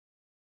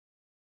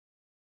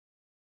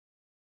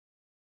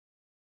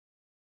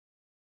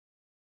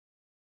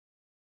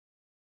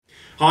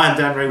Hi, I'm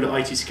Dan Rowell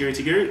at IT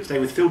Security Guru, today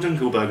with Phil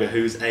Dunkelberger,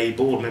 who's a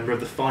board member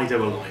of the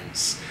FIDO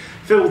Alliance.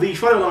 Phil, the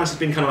FIDO Alliance has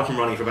been kind of up and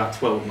running for about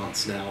 12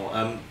 months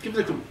now. Give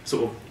us a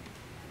sort of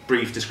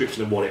brief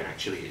description of what it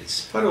actually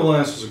is. FIDO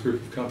Alliance is a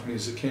group of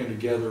companies that came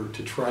together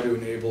to try to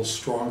enable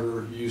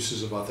stronger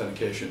uses of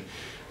authentication.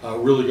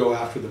 Really go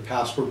after the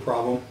password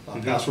problem.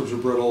 Passwords are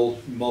brittle,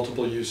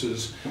 multiple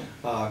uses,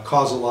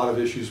 cause a lot of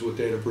issues with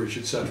data breach,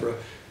 etc.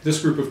 This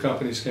group of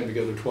companies came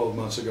together 12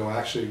 months ago,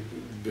 actually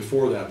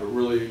before that, but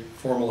really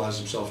formalized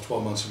themselves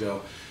 12 months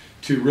ago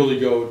to really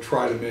go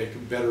try to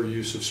make better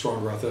use of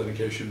stronger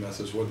authentication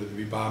methods, whether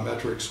they be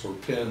biometrics or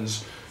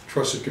PINs,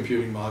 trusted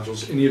computing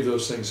modules, any of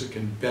those things that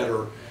can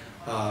better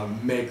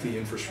make the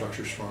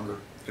infrastructure stronger.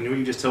 And what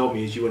you just told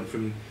me is you went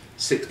from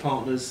 6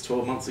 partners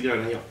 12 months ago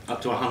and now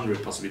up to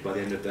 100 possibly by the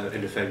end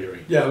of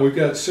February. Yeah, we've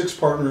got 6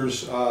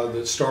 partners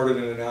that started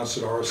and announced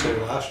at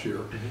RSA last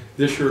year.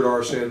 This year at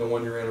RSA and the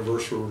 1-year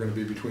anniversary, we're going to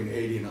be between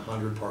 80 and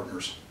 100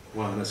 partners.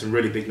 Wow, there's some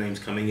really big names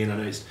coming in. I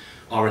know it's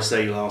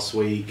RSA last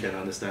week, and I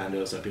understand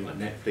also people like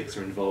Netflix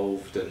are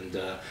involved, and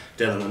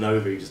Dell and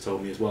Lenovo, you just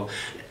told me as well.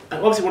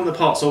 Obviously, one of the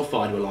parts of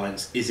FIDO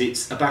Alliance is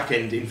it's a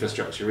back-end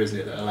infrastructure, isn't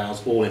it, that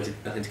allows all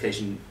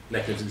authentication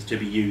mechanisms to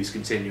be used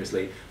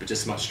continuously, but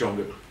just a much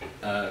stronger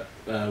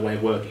way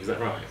of working. Is that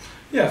right?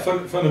 Yeah,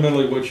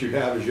 fundamentally what you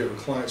have is you have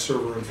a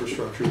client-server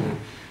infrastructure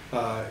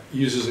that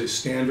uses a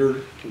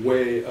standard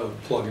way of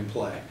plug and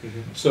play.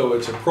 So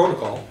it's a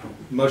protocol,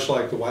 much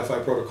like the Wi-Fi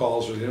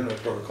protocols or the internet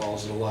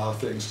protocols, that allow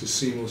things to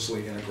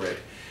seamlessly integrate.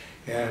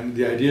 And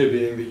the idea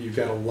being that you've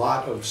got a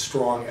lot of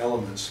strong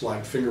elements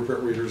like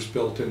fingerprint readers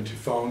built into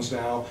phones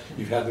now.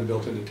 You've had them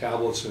built into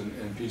tablets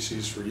and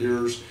PCs for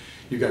years.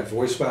 You've got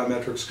voice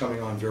biometrics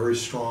coming on very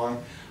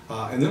strong.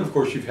 And then of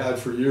course you've had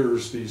for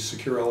years these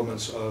secure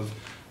elements of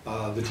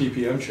the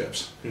TPM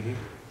chips.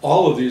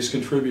 All of these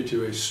contribute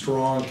to a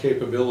strong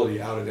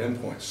capability out at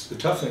endpoints. The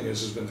tough thing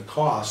has been the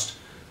cost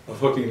of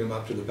hooking them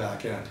up to the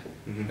back end.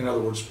 In other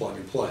words, plug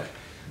and play.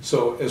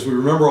 So as we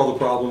remember all the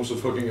problems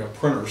of hooking up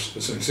printers,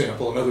 as an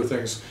example, and other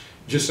things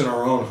just in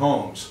our own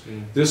homes,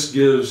 this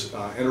gives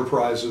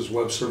enterprises,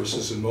 web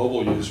services, and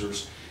mobile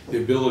users the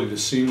ability to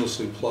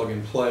seamlessly plug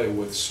and play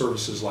with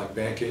services like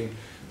banking,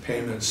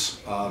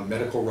 payments,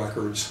 medical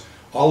records.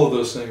 All of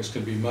those things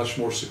can be much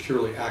more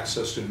securely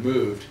accessed and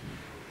moved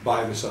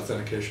by this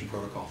authentication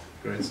protocol.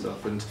 Great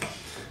stuff. And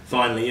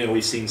finally,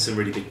 we've seen some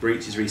really big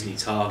breaches recently,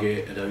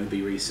 Target,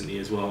 Adobe recently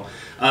as well.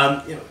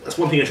 That's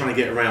one thing you're trying to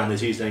get around,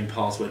 this username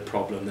password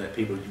problem, that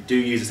people do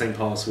use the same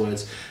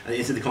passwords, and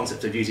into the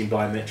concept of using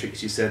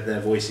biometrics, you said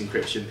there, voice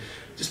encryption,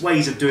 just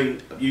ways of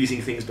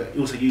using things, but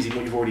also using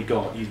what you've already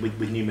got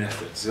with new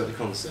methods. Is that the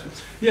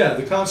concept? Yeah,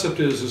 the concept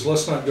is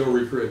let's not go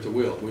recreate the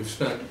wheel. We've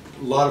spent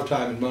a lot of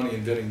time and money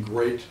inventing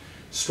great,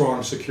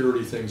 strong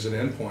security things at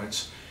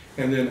endpoints,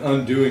 and then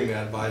undoing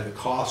that by the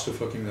cost of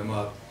hooking them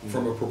up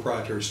from a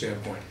proprietary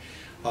standpoint.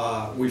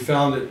 We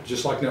found that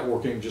just like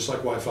networking, just like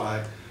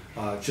Wi-Fi,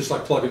 just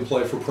like plug and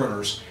play for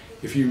printers,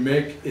 if you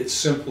make it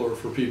simpler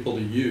for people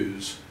to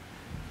use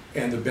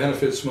and the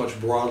benefits much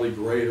broadly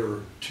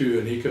greater to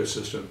an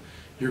ecosystem,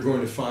 you're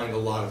going to find a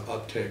lot of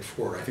uptake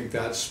for it. I think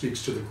that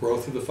speaks to the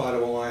growth of the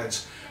FIDO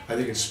Alliance. I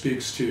think it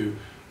speaks to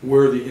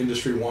where the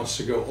industry wants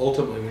to go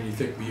ultimately when you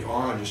think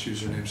beyond just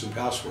usernames and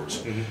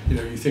passwords.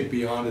 You think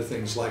beyond to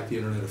things like the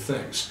Internet of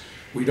Things.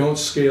 We don't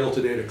scale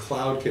today to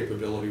cloud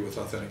capability with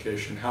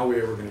authentication. How are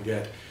we ever going to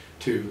get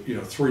to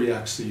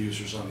 3x the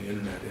users on the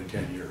internet in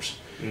 10 years?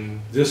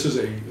 This is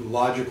a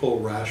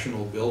logical,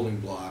 rational building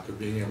block of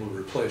being able to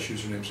replace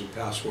usernames and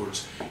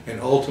passwords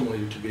and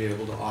ultimately to be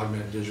able to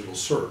augment digital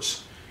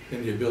certs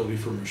in the ability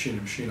for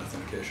machine-to-machine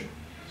authentication.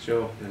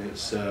 Sure, and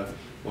it's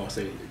well, I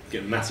say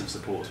get massive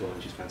support as well,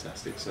 which is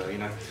fantastic. So all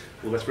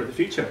the best for it in the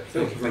future.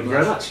 Thank you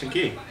very much. Thank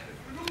you.